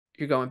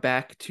you're going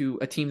back to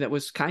a team that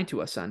was kind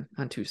to us on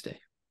Tuesday.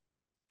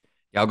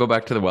 Yeah, I'll go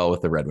back to the well with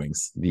the Red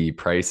Wings. The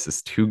price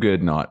is too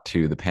good not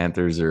to. The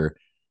Panthers are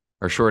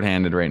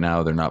shorthanded right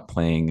now. They're not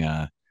playing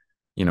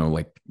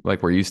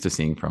like we're used to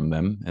seeing from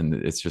them. And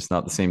it's just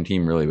not the same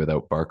team really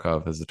without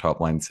Barkov as the top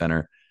line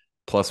center.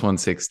 Plus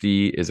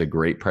 160 is a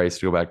great price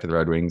to go back to the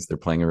Red Wings. They're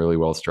playing a really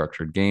well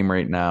structured game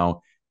right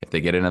now. If they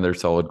get another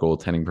solid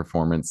goaltending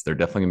performance, they're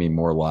definitely going to be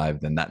more live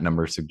than that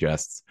number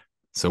suggests.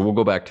 So we'll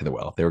go back to the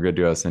well. They were good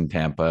to us in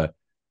Tampa.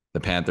 The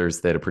Panthers,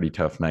 they had a pretty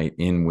tough night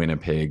in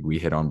Winnipeg. We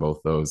hit on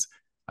both those.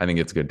 I think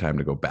it's a good time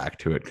to go back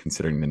to it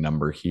considering the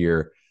number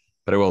here.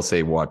 But I will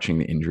say watching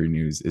the injury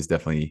news is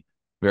definitely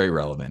very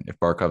relevant. If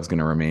Barkov's going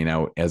to remain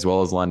out as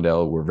well as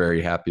Lundell, we're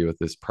very happy with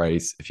this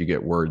price. If you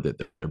get word that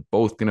they're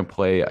both going to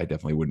play, I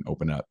definitely wouldn't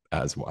open up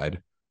as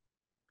wide.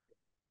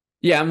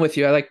 Yeah, I'm with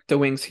you. I like the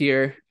Wings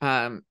here.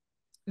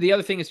 The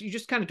other thing is you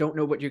just kind of don't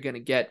know what you're going to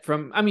get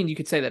from. I mean, you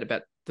could say that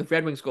about the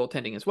Red Wings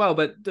goaltending as well,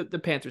 but the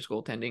Panthers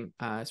goaltending,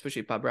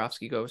 especially if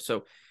Bobrovsky goes.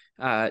 So,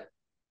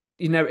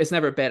 it's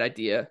never a bad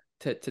idea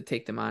to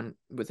take them on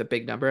with a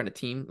big number on a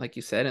team, like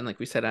you said, and like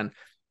we said on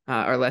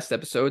our last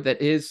episode,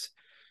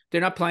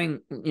 they're not playing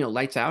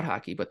lights out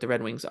hockey, but the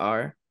Red Wings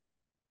are.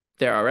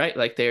 They're all right.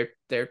 Like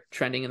they're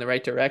trending in the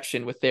right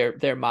direction with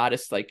their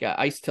modest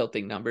ice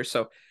tilting numbers.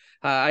 So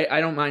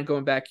I don't mind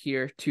going back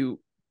here to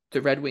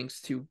the Red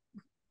Wings to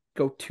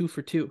go 2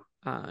 for 2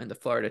 in the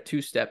Florida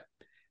two-step.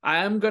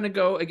 I'm going to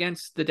go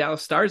against the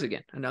Dallas Stars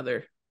again.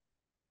 Another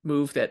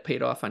move that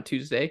paid off on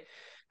Tuesday.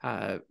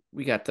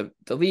 We got the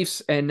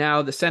Leafs and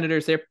now the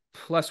Senators. They're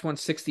plus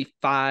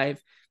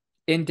 165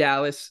 in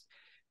Dallas.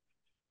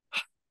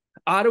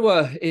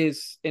 Ottawa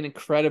is an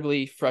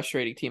incredibly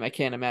frustrating team. I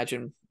can't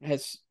imagine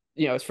as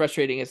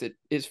frustrating as it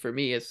is for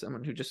me as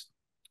someone who just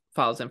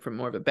follows them from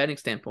more of a betting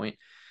standpoint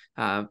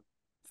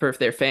for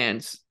their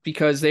fans,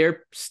 because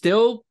they're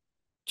still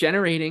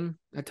generating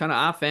a ton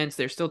of offense.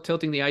 They're still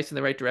tilting the ice in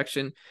the right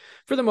direction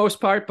for the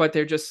most part, but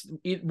they're just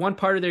one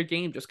part of their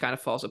game just kind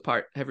of falls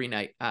apart every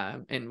night.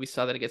 And we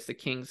saw that against the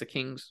Kings. The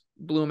Kings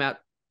blew them out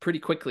pretty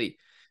quickly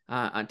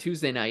on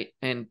Tuesday night.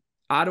 And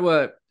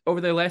Ottawa,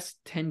 over their last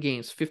 10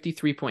 games,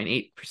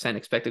 53.8%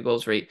 expected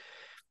goals rate.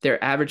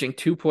 They're averaging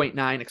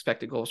 2.9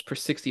 expected goals per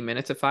 60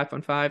 minutes at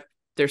 5.5.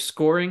 They're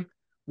scoring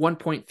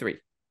 1.3.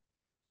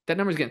 That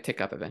number is going to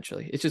tick up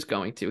eventually. It's just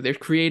going to. They're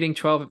creating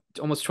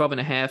almost 12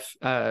 and a half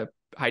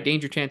high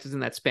danger chances in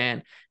that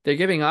span. They're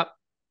giving up,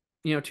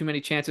 too many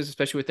chances,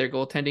 especially with their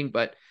goaltending.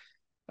 But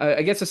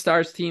against a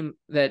Stars team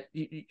that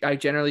I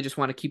generally just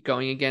want to keep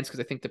going against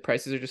because I think the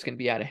prices are just going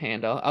to be out of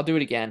hand. I'll do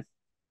it again.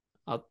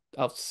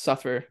 I'll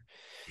suffer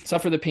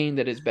the pain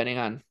that is betting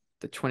on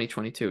the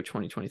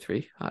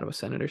 2022-2023 Ottawa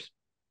Senators.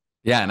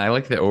 Yeah, and I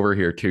like the over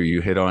here too.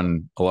 You hit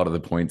on a lot of the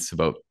points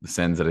about the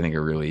Sens that I think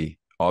are really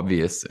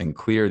obvious and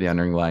clear. The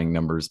underlying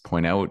numbers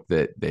point out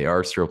that they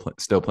are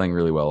still playing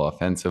really well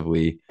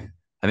offensively.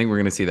 I think we're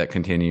going to see that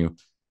continue.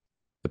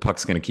 The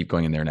puck's going to keep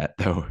going in their net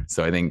though.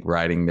 So I think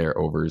riding their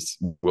overs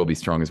will be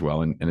strong as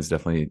well. And it's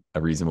definitely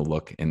a reasonable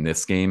look in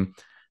this game.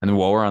 And then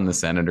while we're on the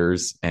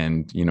Senators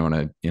and, in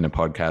a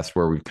podcast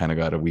where we've kind of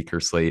got a weaker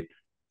slate,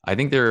 I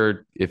think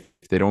if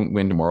they don't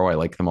win tomorrow, I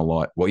like them a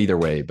lot. Well, either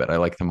way, but I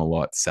like them a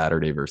lot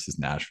Saturday versus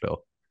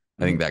Nashville.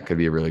 I think that could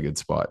be a really good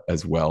spot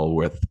as well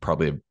with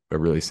probably a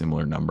really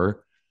similar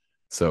number.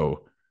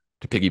 So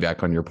to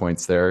piggyback on your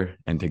points there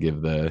and to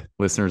give the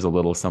listeners a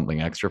little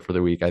something extra for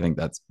the week, I think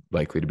that's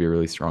likely to be a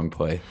really strong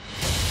play.